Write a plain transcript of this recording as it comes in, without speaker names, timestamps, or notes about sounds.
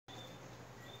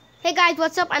Hey guys,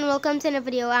 what's up and welcome to another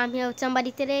video. I'm here with somebody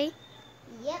today.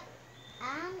 Yep,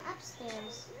 I'm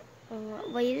upstairs.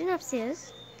 What are you doing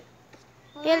upstairs?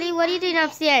 Well, Haley, what are you doing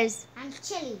upstairs? I'm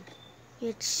chilly.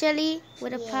 You're chilly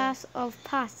with a Yeah. pass of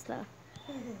pasta.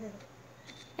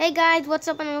 Hey guys, what's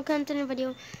up and welcome to another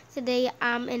video. Today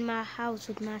I'm in my house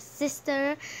with my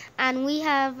sister and we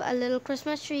have a little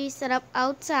Christmas tree set up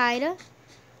outside.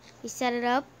 We set it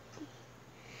up.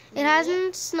 It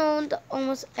hasn't snowed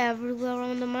almost everywhere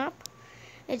on the map.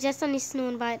 It's just only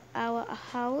snowed by our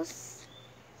house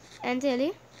and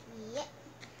Haley. Yep.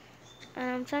 And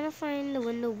I'm trying to find the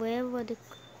window where the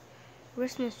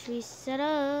Christmas tree set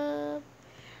up.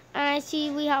 And I see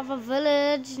we have a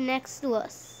village next to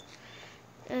us.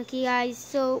 Okay guys,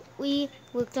 so we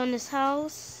worked on this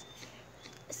house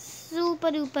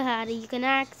super duper hard. You can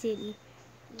actually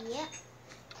Yep.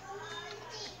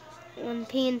 on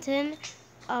painting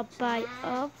up by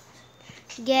up.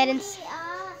 Get inside.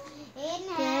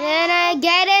 I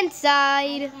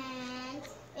can't.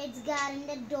 It's got in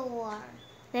the door.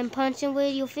 Then punch it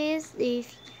with your fist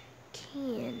if you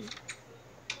can.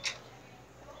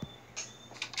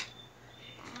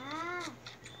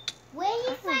 Where are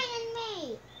you finding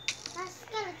me? That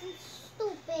skeleton's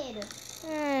stupid.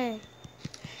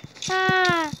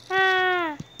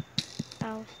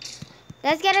 Ow.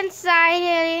 Let's get inside,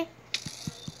 Haley.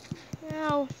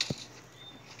 Ow.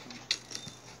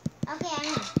 Okay, I'm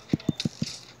in.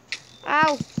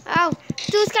 Ow. Ow.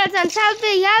 Two skeletons. Help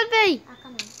me. Help me. Oh,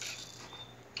 come on.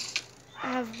 I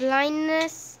have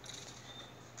blindness.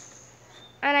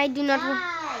 And I do not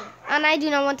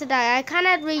want to die. I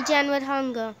cannot regen with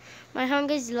hunger. My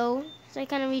hunger is low, so I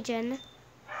cannot regen.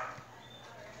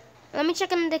 Let me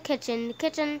check in the kitchen. The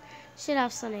kitchen should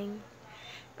have something.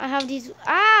 I have these.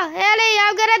 Haley,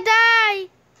 I'm gonna die.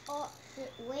 Oh,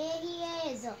 where he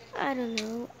is? I don't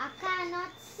know. I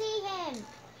cannot see him.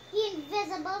 He's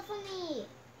invisible for me.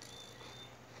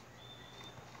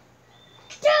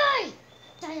 Die!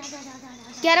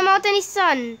 Get him out in the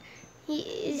sun. He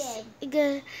is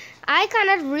good. I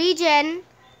cannot regen,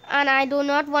 and I do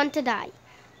not want to die.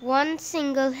 One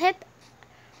single hit,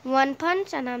 one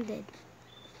punch, and I'm dead.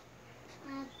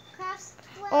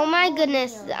 Oh my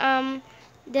goodness.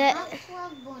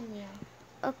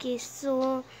 Okay,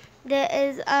 so there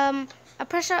is a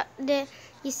pressure there.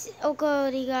 You see, oh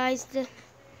god, you guys,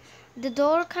 the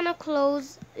door kind of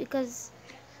closed because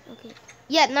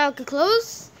yeah, now it can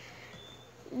close.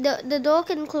 The door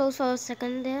can close for a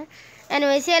second there.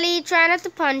 Anyways, Haley, try not to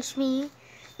punch me.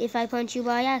 If I punch you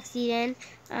by accident,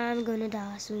 I'm gonna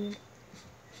die soon.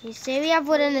 You say we have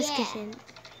wood in this kitchen.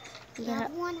 You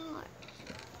have 1 heart.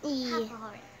 Yeah.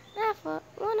 Half a heart.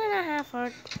 1.5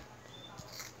 heart.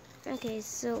 Okay,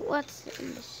 so what's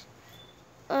in this?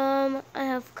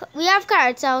 We have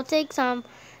carrots. I'll take some.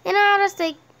 You know, I'll just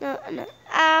take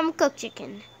cooked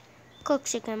chicken. Cooked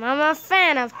chicken. I'm a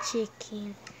fan of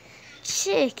chicken.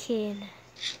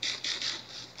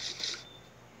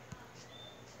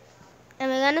 And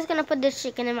we're just gonna put this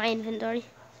chicken in my inventory.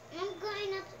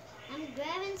 I'm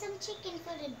grabbing some chicken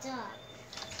for the dog.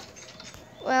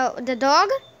 Well, the dog?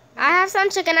 I have some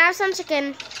chicken.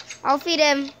 I'll feed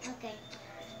him. Okay.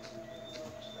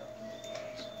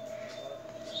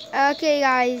 Okay,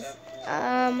 guys.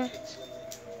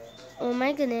 Oh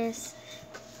my goodness.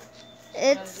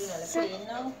 It's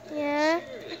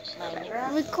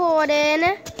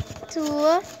recording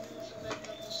too.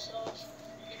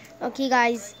 Okay,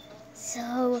 guys.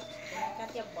 So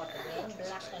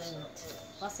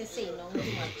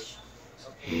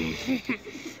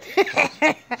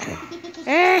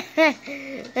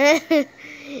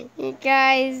you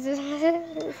guys,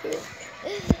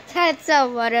 that's a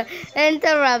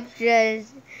interruption.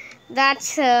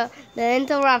 That's the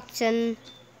interruption.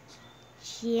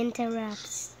 She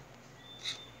interrupts.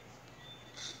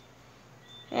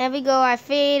 There we go. I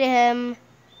feed him.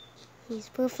 He's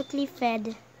perfectly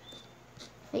fed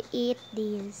for 8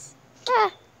 days.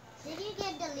 Did you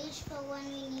get the leash for when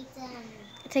we need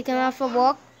to take him out for a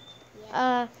walk?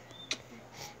 Yeah.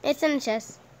 It's in the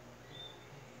chest.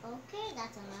 Okay,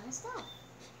 that's a lot of stuff.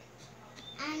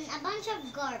 And a bunch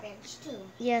of garbage too.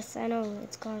 Yes, I know,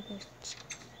 it's garbage.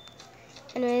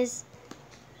 Anyways,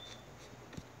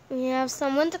 we have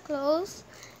some winter clothes.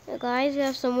 Guys, we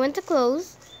have some winter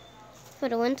clothes for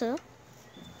the winter.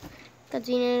 Because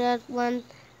we know that one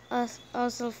us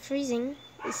also freezing.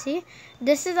 You see?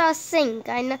 This is our sink.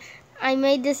 I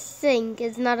made this sink.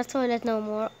 It's not a toilet no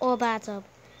more or bathtub.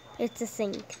 It's a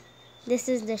sink. This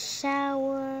is the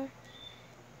shower.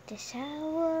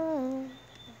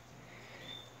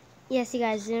 Yes, you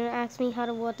guys, do not ask me how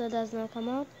the water does not come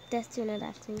out. Just do not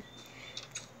ask me.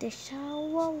 The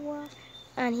shower.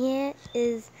 And here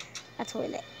is a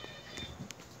toilet.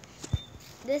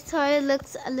 This toilet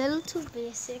looks a little too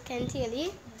basic, can't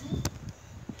you?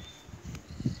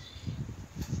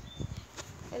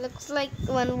 It looks like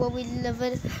the one what we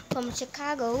delivered from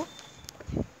Chicago.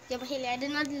 Yeah, but Haley, I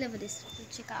did not deliver this from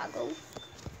Chicago.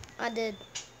 I did.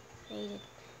 I did.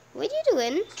 What are you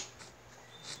doing?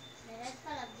 Let's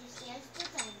pull up these stairs 2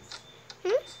 times.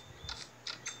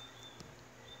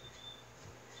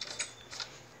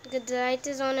 The light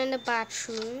is on in the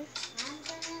bathroom. I'm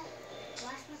gonna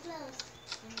wash my clothes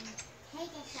and take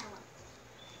a shower.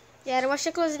 Yeah, wash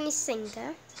your clothes in the sink,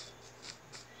 eh?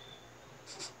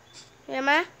 Yeah,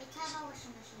 ma? I have a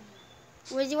washing machine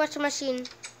here. Where's the washing machine?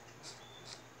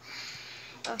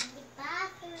 Oh. In the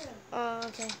bathroom. Oh,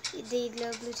 okay. The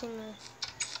little blue thing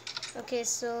there. Okay,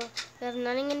 so we have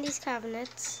nothing in these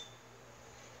cabinets.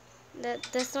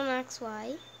 That's don't ask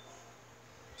why.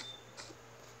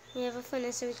 We have a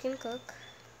furnace so we can cook.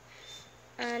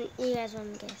 And you guys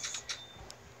want to guess.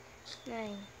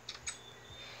 Nothing.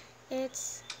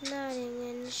 It's nothing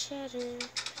in shadow.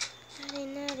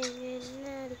 Nothing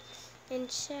in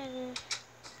shadow.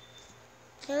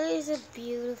 Really, is it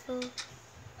beautiful?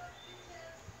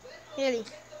 Really?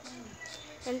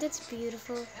 And it's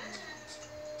beautiful.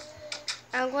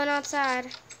 I'm going outside.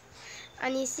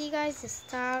 And you see, guys, the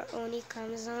star only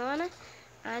comes on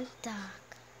and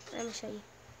dark. Let me show you.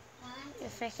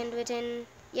 If I can do it in,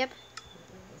 yep.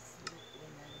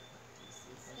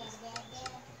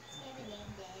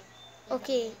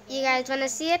 Okay, you guys wanna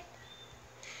see it?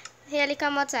 Here,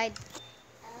 come outside.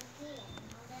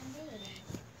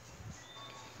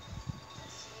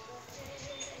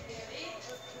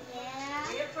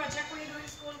 Yeah. Project what you do in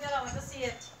school, girl, I want to see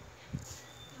it.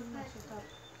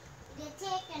 They're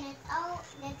taking it out,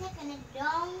 they're taking it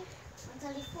down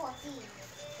until the 14th.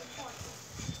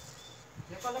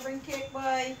 You're gonna bring cake,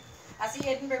 boy. I see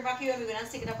it and bring back here and we're gonna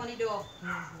stick it up on the door.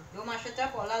 You mash it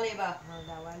up, all that labor.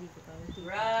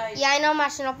 Right. Yeah, I know,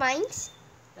 mashing up mines.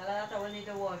 Tell her that I will need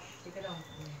to wash. Take it down.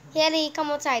 Here,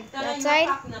 come outside. Tell her you Outside.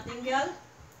 not pack nothing, girl.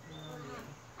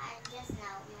 I just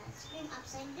now scream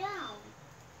upside down.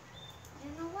 I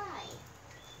don't know why.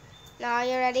 Now,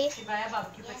 you ready? She buy a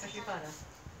barbecue pit for she father.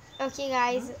 Okay,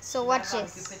 guys, so watch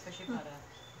Barbecue this. pit for she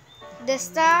father. The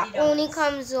star only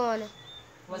comes on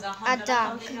Was at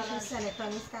dark.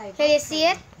 $100. Can you see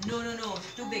it? No,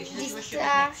 it's too big. She The just will ship it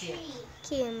star next year.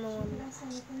 came on.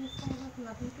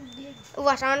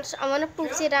 Watch, I want to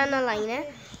put it on the line, eh?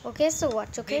 Okay, so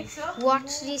watch, okay?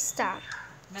 Watch the star.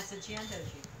 Message she and tell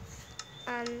she.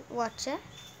 And watch it.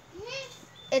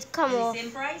 It come off.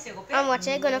 Same price, you go pay. And watch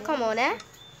it, gonna come on, eh?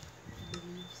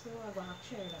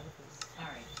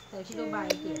 Alright. She don't buy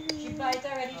it here. She buy it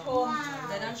already home.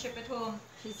 They don't ship it home.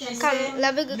 She Come, said-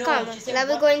 let me No, come. she said Let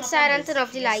me what go inside and happened turn is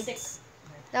off the she was lights. sick.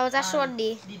 That was a short And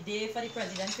day. The day for the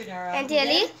president's funeral. And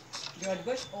Telly? They had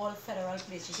got all federal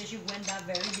place. She said she went that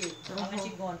very day. And when she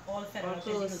gone, all federal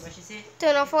places. But she said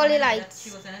Turn off all the lights.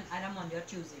 She was on either Monday or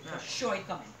Tuesday. For sure it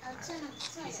coming. I'll turn up the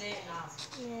She toilet. said,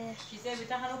 Yeah. she said with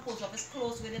her no post office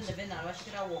close where they living now, she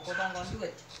could have walk out and go and do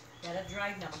it. They had to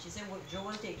drive now. She said well, Joe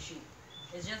will take she.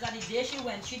 It's just that the day she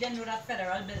went, she didn't know that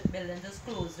federal buildings is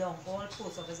closed down. All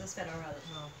post offices federal.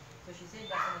 So she said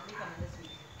definitely coming this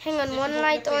week. Hang She on, said one she hope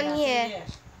light you pay on that here. same day.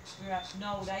 We're at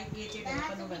now, right? 8 That for has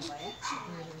to be November, the yeah?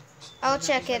 kitchen. I'll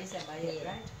check it. December, yeah,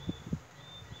 right?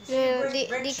 She The- said, the-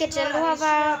 "Break the sugar kitchen and will have the a-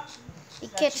 syrup." The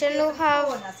That she kitchen pay will for the have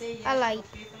phone. I say, a yes, light.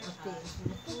 she pay for the phone.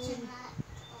 Kitchen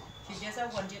She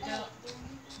just want you to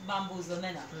bamboozle me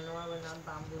now. No, I will not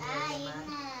bamboo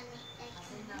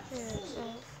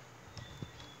Mm.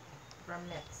 from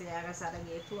next year. I guess I'll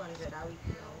get 200 a week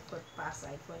now for pass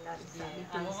side for that.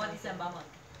 Yeah, and over December month.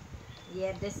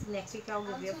 Yeah, this next week I'll I'll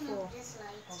give you turn 4. up this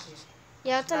light. Okay.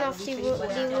 Yeah, turn off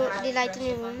the light in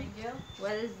the room.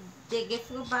 Well, they give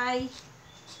you by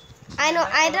I know,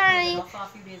 I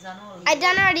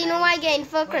don't already know what I'm getting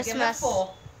for Christmas.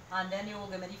 4, and then you will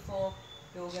give me the 4.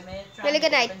 You will give me Really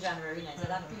good night. in January night. So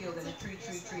that 2 you'll give me 3.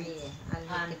 yeah, and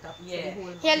And make it up for yeah. the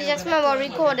whole Here, You're just gonna remember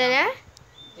turn recording, eh?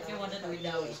 If you want to do it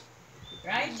that way.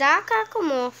 Right? That can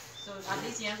come off. So at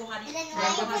least you go have And then the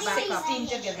why go you have say 16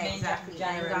 to that? give me in Exactly.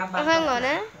 January. And Oh, hang on,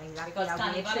 eh? Exactly. Because I'll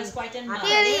give you Carnival is 3. quite in And March.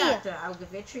 Here. then after, I'll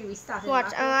give you 3. We start Watch,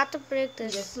 back I'm gonna out. have to break We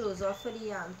just this. close off for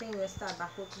the thing. We'll start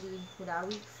back with that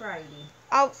week Friday.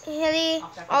 Haley,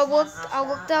 After I'll work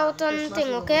Christmas. out on Christmas, thing,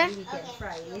 we go okay? the weekend, Okay.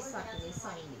 Friday, Saturday,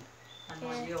 Sunday. And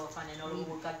Monday off and then all the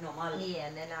work at normal. Yeah,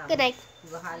 and then Good night. we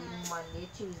will have Monday,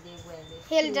 Tuesday, Wednesday.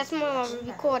 Haley, just Thursday, remember I think, and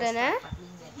recording, then eh? start back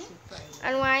next week Friday.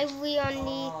 And why we on the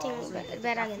Oh, thing so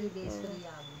better A few again? days for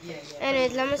the Yeah.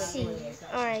 Anyways, let me see.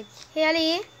 Alright.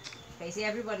 Haley, Okay, see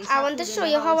everybody. I want to show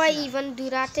you how I even do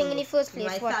that thing in the first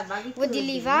place. What? With the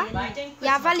lever? You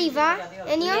have a lever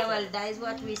in Yeah, here? well, that is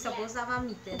what we supposed to have a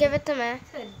meeting Give it to me.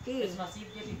 today. Christmas Eve,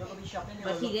 the people will be shopping.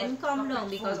 But he didn't come down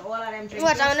because all of them drinking.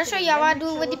 Watch, I want to show you how I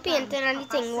do with the painting and the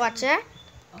thing. Watch, eh?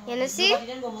 You know see? Nobody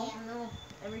didn't go home? No,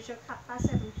 every show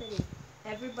 7:30.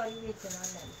 Everybody waiting on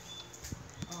them.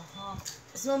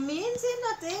 So me ain't say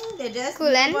nothing. They just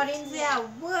Coolin'. nobody didn't say a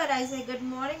word. I say good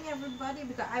morning everybody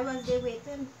because I was there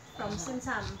waiting from since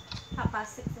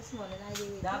 6:30 this morning. I was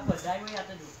waiting. That good, that way you have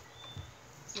to do.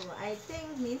 So I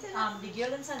think me say The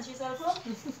girl in San herself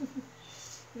home?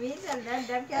 me say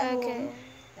them can Okay. go.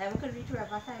 Them could reach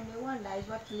whatever time they want. That is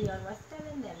what Leon was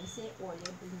telling them. He say all it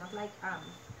is not like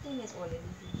thing is all it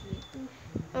is usually too.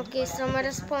 Okay, so I'm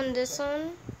gonna spawn this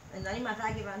on. And not matter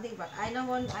I give and take, but I don't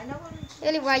want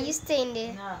Really, why you staying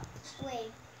there? Nah. Wait.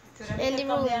 Should I In make the it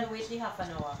come room. there and wait the half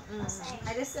an hour? I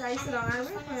sit down and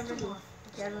wait for everybody.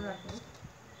 Okay, I do nothing.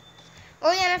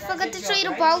 Oh yeah, and I forgot to show you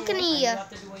the balcony You here. have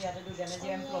to do what you have to do. Them as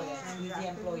your employer. He's the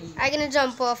employee. I'm gonna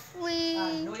jump off.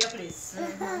 Whee! Know your place.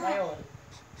 By all.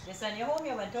 You send you home,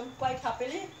 you went home quite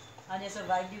happily, and you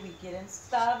survived the week. You didn't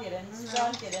starve, you didn't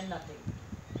stunt, you didn't nothing.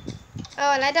 Oh,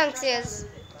 I don't see us.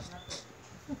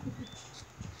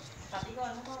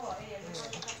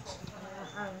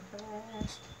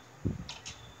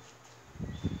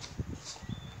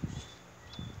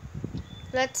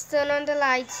 Let's turn on the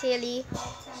lights, Haley.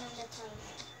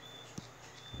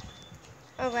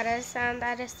 Oh, but I just turned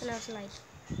off the light.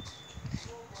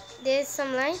 There's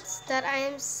some lights that I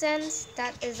am sense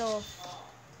that is off.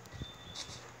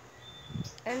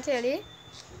 And Haley.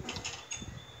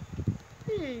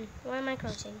 Why am I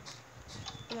crouching?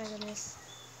 Oh my goodness.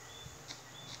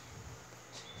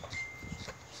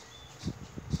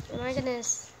 Oh my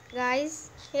goodness. Guys,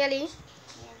 Haley.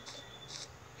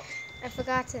 I've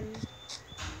forgotten.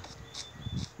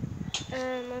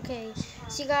 Okay.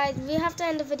 So guys, we have to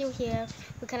end the video here.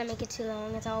 We cannot make it too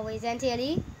long as always. And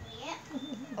Haley. Yeah.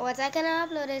 What's I gonna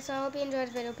upload it, so I hope you enjoyed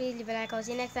the video. Please leave a like. I'll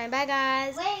see you next time. Bye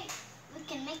guys. Wait, we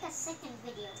can make a second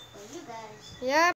video for you guys. Yep.